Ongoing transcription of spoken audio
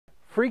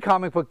Free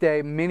Comic Book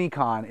Day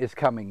Mini-Con is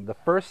coming the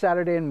first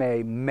Saturday in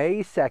May,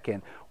 May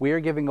 2nd. We are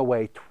giving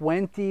away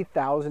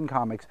 20,000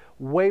 comics,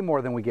 way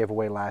more than we gave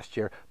away last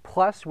year.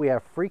 Plus, we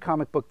have Free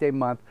Comic Book Day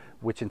month,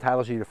 which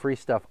entitles you to free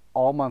stuff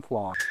all month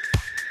long.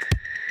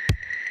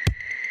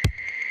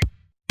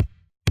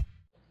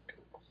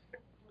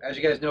 As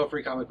you guys know,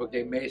 Free Comic Book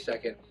Day, May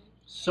 2nd.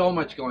 So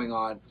much going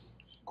on.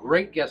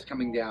 Great guests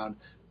coming down.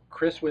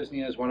 Chris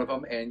Wisnia is one of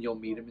them, and you'll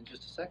meet him in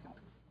just a second.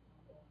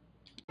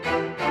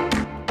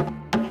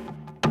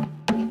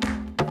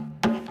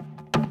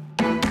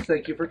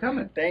 Thank you for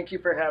coming. Thank you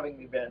for having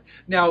me, Ben.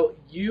 Now,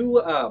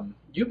 you've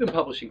been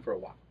publishing for a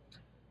while.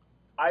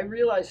 I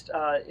realized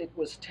it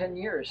was 10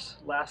 years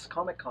last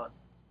Comic-Con.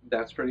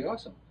 That's pretty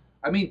awesome.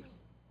 I mean,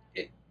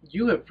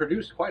 you have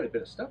produced quite a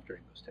bit of stuff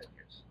during those 10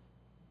 years.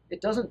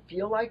 It doesn't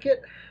feel like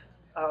it.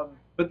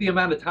 But the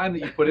amount of time that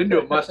you put into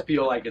it must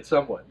feel like it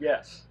somewhat.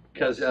 Yes.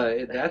 Because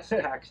that's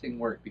taxing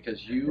work,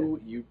 because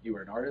you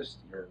are an artist,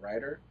 you're a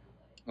writer,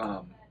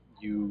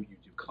 you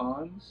do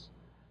cons.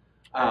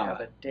 I have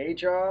a day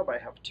job. I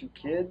have 2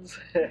 kids.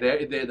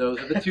 Those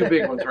are the 2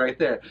 big ones right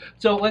there.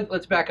 So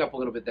let's back up a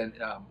little bit then.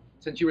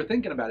 Since you were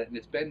thinking about it, and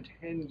it's been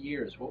 10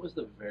 years, what was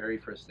the very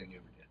first thing you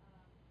ever did?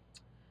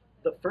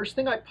 The first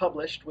thing I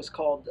published was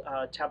called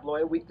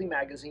Tabloia Weekly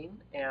Magazine,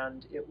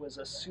 and it was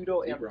a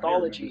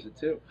pseudo-anthology. It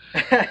too.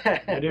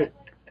 I do.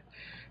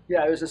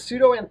 Yeah, it was a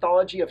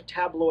pseudo-anthology of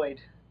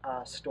tabloid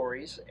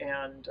stories,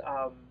 and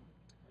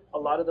a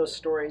lot of those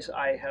stories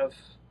I have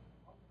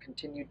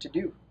continued to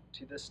do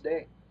to this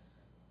day.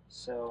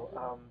 So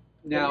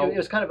now it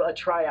was kind of a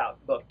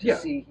tryout book to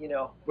see, you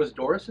know. Was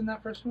Doris in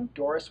that first one?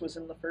 Doris was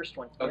in the first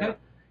one. Okay. Yeah.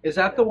 Is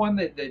that the one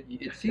that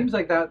it seems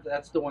like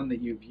that's the one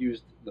that you've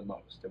used the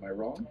most? Am I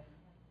wrong?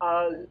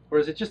 Or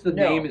is it just the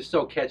name is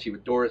so catchy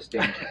with Doris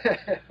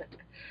Danger?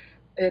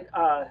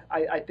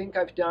 I think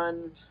I've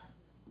done,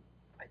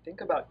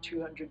 about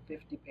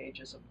 250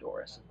 pages of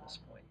Doris at this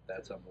point.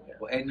 That's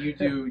unbelievable. Yeah. And you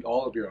do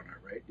all of your own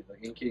art, right? You're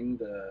like inking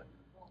the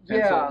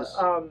pencils.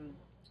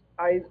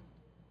 Yeah.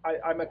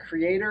 I'm a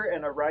creator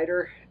and a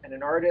writer and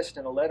an artist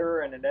and a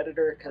letterer and an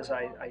editor because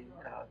I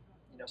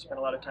spent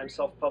a lot of time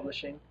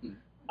self-publishing.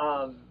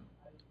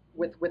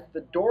 With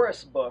the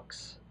Doris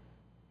books,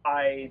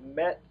 I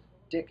met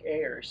Dick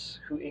Ayers,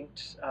 who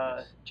inked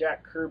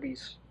Jack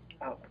Kirby's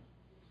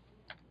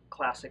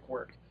classic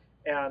work.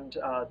 And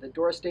the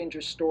Doris Danger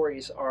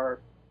stories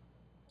are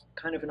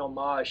kind of an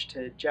homage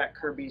to Jack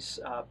Kirby's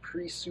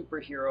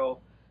pre-superhero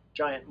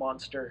giant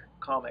monster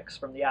comics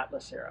from the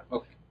Atlas era.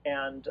 Okay.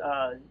 And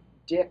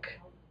Dick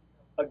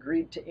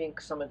agreed to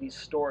ink some of these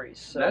stories.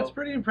 So that's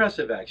pretty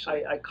impressive,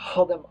 actually. I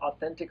call them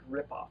authentic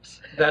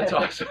rip-offs. That's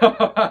awesome.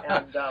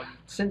 And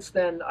since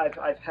then,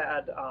 I've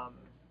had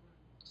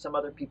some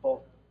other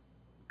people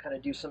kind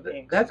of do some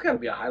inks. That's got to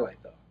be a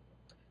highlight, though.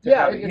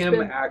 Yeah, have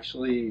him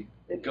actually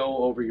go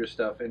over your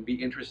stuff and be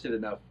interested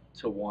enough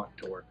to want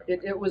to work on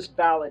it. It was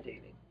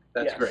validating.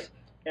 That's great.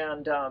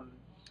 And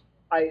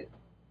I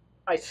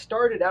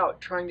started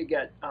out trying to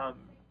get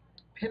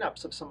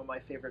pinups of some of my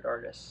favorite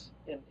artists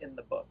in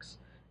the books,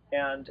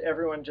 and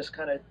everyone just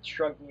kind of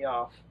shrugged me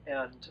off,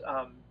 and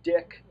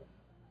Dick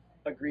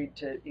agreed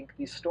to ink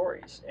these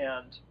stories.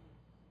 And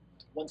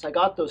once I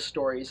got those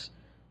stories,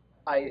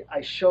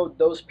 I showed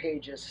those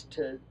pages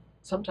to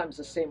sometimes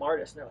the same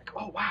artist, and they're like,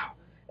 oh wow.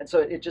 And so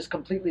it just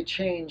completely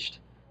changed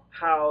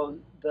how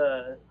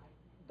the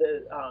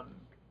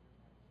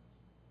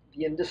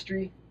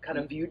industry kind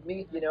of viewed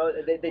me. You know,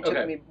 they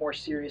took me more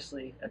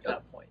seriously at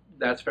that point.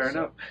 That's fair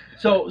enough.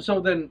 So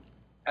then,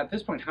 at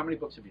this point, how many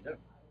books have you done?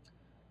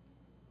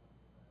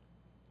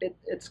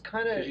 It's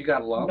kind of you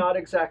got a lump? Not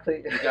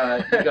exactly. You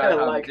got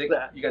like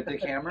that. You got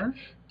Dick Hammer.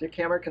 Dick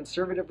Hammer,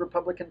 conservative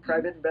Republican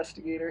private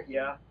investigator.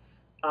 Yeah.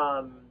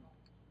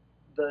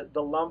 The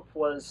lump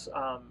was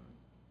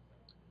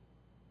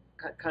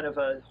kind of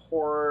a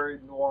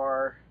horror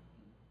noir,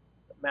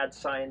 mad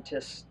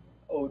scientist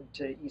ode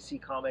to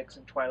EC Comics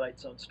and Twilight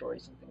Zone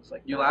stories and things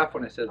like that. You laughed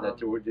when I said that.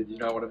 Did you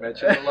not want to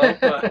mention the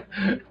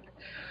lump?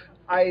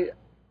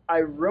 I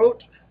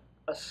wrote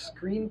a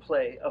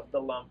screenplay of the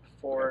lump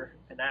for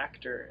an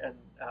actor, and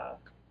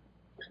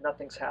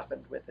nothing's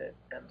happened with it.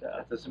 And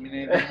that doesn't mean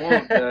anything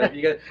won't.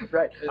 You got,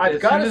 right. I've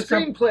got a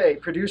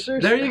screenplay,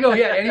 producers. There you go.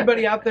 Yeah.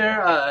 Anybody out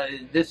there?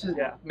 This is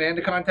man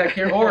to contact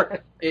here. Or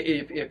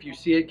if you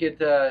see it get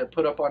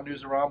put up on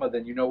Newsarama,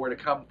 then you know where to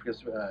come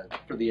because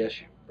for the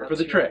issue or for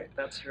the trade.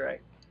 That's right.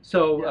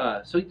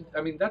 So so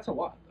I mean that's a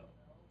lot though.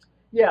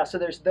 Yeah. So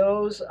there's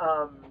those.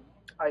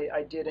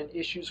 I did an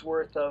issue's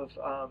worth of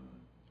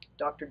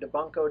Dr.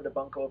 Debunker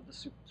of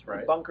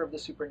the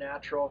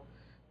Supernatural.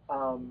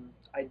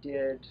 I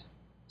did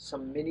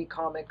some mini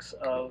comics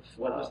of.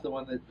 What was the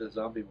one the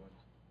zombie one?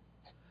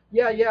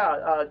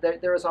 Yeah.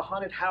 There was a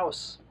haunted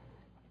house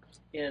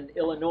in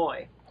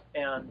Illinois,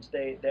 and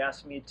they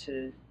asked me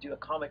to do a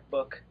comic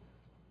book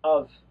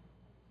of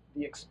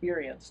the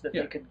experience that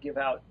they could give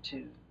out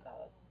to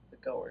the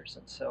goers,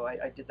 and so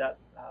I did that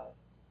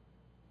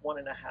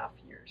 1.5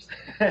 years.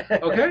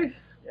 Okay.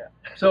 Yeah.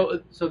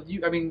 So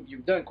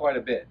you've done quite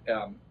a bit.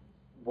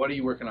 What are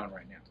you working on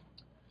right now?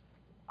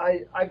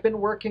 I've been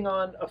working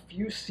on a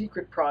few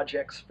secret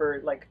projects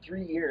for like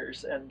 3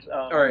 years, and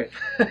All right,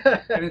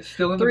 and it's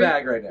still in the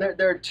bag right now.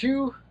 There are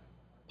 2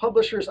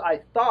 publishers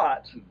I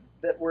thought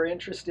that were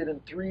interested in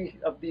 3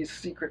 of these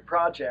secret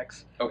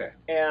projects. Okay.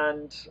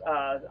 And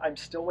I'm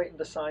still waiting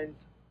to sign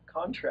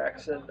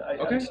contracts, and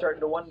I'm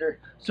starting to wonder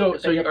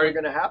if they're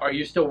going to happen. Are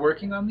you still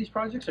working on these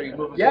projects? Are you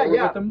moving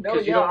forward with them?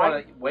 Because you don't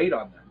want to wait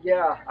on them.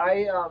 Yeah,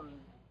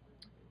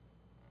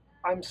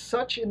 I'm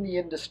such in the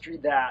industry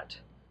that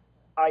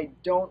I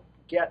don't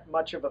get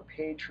much of a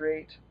page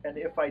rate, and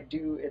if I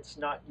do, it's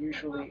not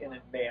usually in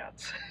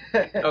advance.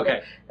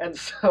 Okay. And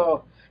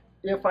so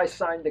if I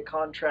signed a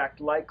contract,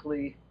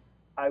 likely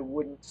I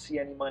wouldn't see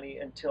any money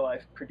until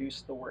I've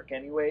produced the work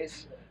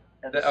anyways.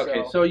 And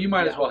okay, so you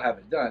might as well have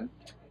it done.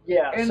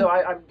 Yeah, and so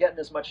I'm getting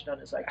as much done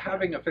as I can.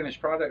 Having a finished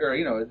product, or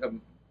a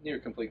near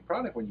complete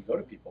product, when you go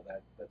to people,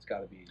 that's got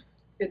to be.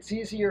 It's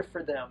easier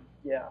for them,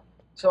 yeah.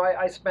 So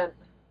I spent,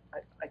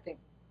 I think,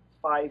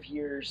 5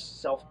 years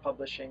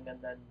self-publishing,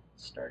 and then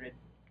started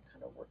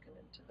kind of working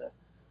into the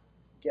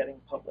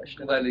getting published.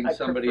 Letting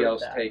somebody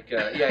else take.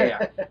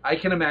 Yeah. I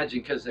can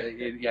imagine, because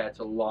it's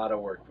a lot of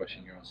work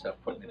pushing your own stuff,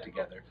 putting it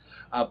together.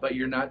 But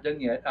you're not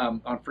done yet.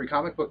 On Free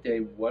Comic Book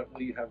Day, what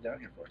will you have down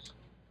here for us?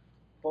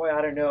 Boy,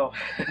 I don't know.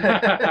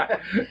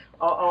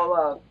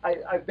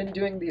 I've been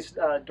doing these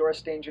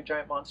Doris Danger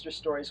Giant Monster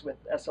stories with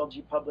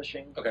SLG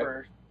Publishing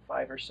for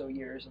 5 or so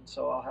years, and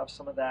so I'll have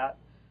some of that.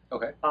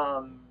 Okay.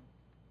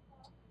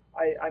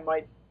 I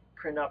might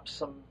print up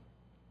some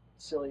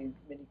silly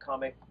mini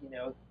comic,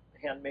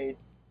 handmade,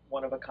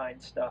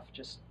 one-of-a-kind stuff,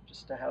 just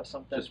to have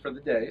something. Just for the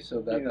day,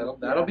 so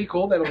that'll be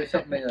cool. That'll be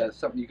something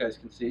something you guys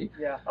can see.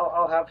 Yeah,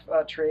 I'll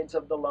have trades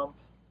of the Lump,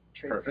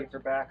 trade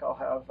paperback. I'll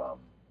have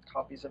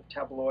copies of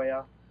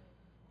Tabloia.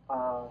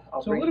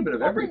 I'll bring a little bit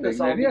of everything.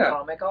 I'll bring this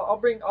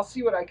comic. I'll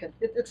see what I can.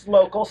 It's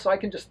local, so I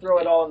can just throw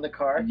it all in the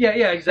car.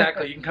 Yeah,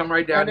 exactly. You can come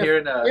right down here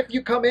and. If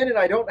you come in and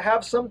I don't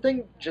have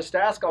something, just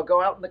ask. I'll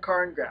go out in the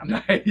car and grab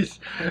it. Nice.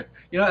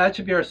 That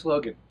should be our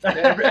slogan.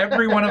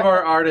 Every one of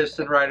our artists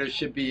and writers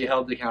should be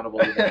held accountable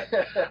to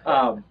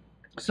that.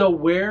 So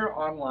where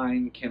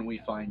online can we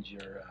find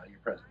your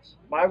presence?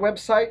 My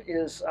website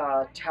is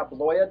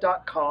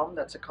tabloia.com.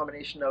 That's a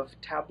combination of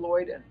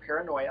tabloid and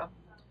paranoia.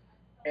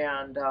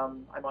 And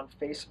I'm on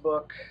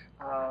Facebook,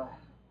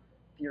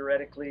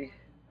 theoretically.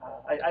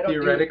 I don't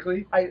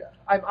theoretically?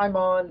 I'm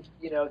on,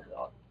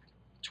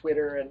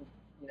 Twitter and,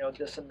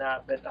 this and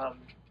that, but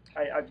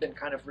I've been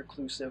kind of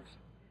reclusive.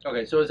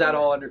 Okay, so is that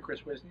all under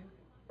Chris Wisnia?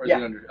 Or is it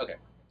under, okay.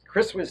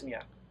 Chris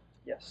Wisnia,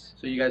 yes.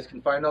 So you guys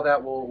can find all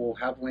that. We'll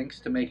have links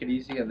to make it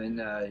easy, and then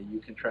you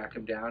can track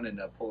him down and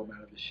pull him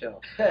out of his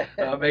shell.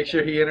 Make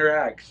sure he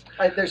interacts.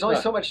 There's only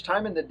so much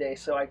time in the day,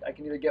 so I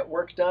can either get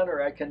work done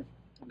or I can...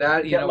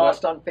 get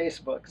lost on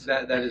Facebook.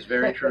 So. That is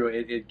very true.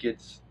 It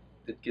gets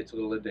a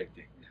little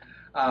addicting.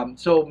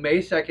 So May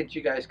 2nd,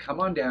 you guys come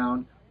on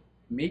down,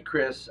 meet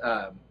Chris,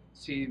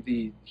 see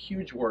the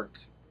huge work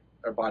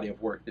or body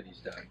of work that he's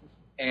done,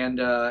 and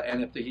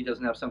if he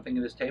doesn't have something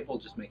at his table,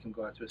 just make him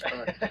go out to his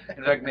car.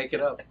 In fact, make it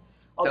up.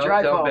 I'll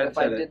drive home if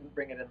I didn't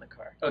bring it in the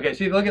car. Okay,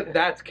 see, look at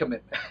that's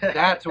commitment.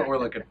 That's what we're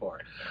looking for.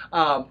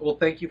 Well,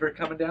 thank you for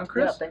coming down,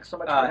 Chris. Yeah, thanks so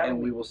much for having me.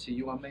 And we will see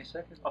you on May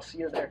 2nd. I'll see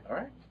you there. All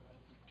right.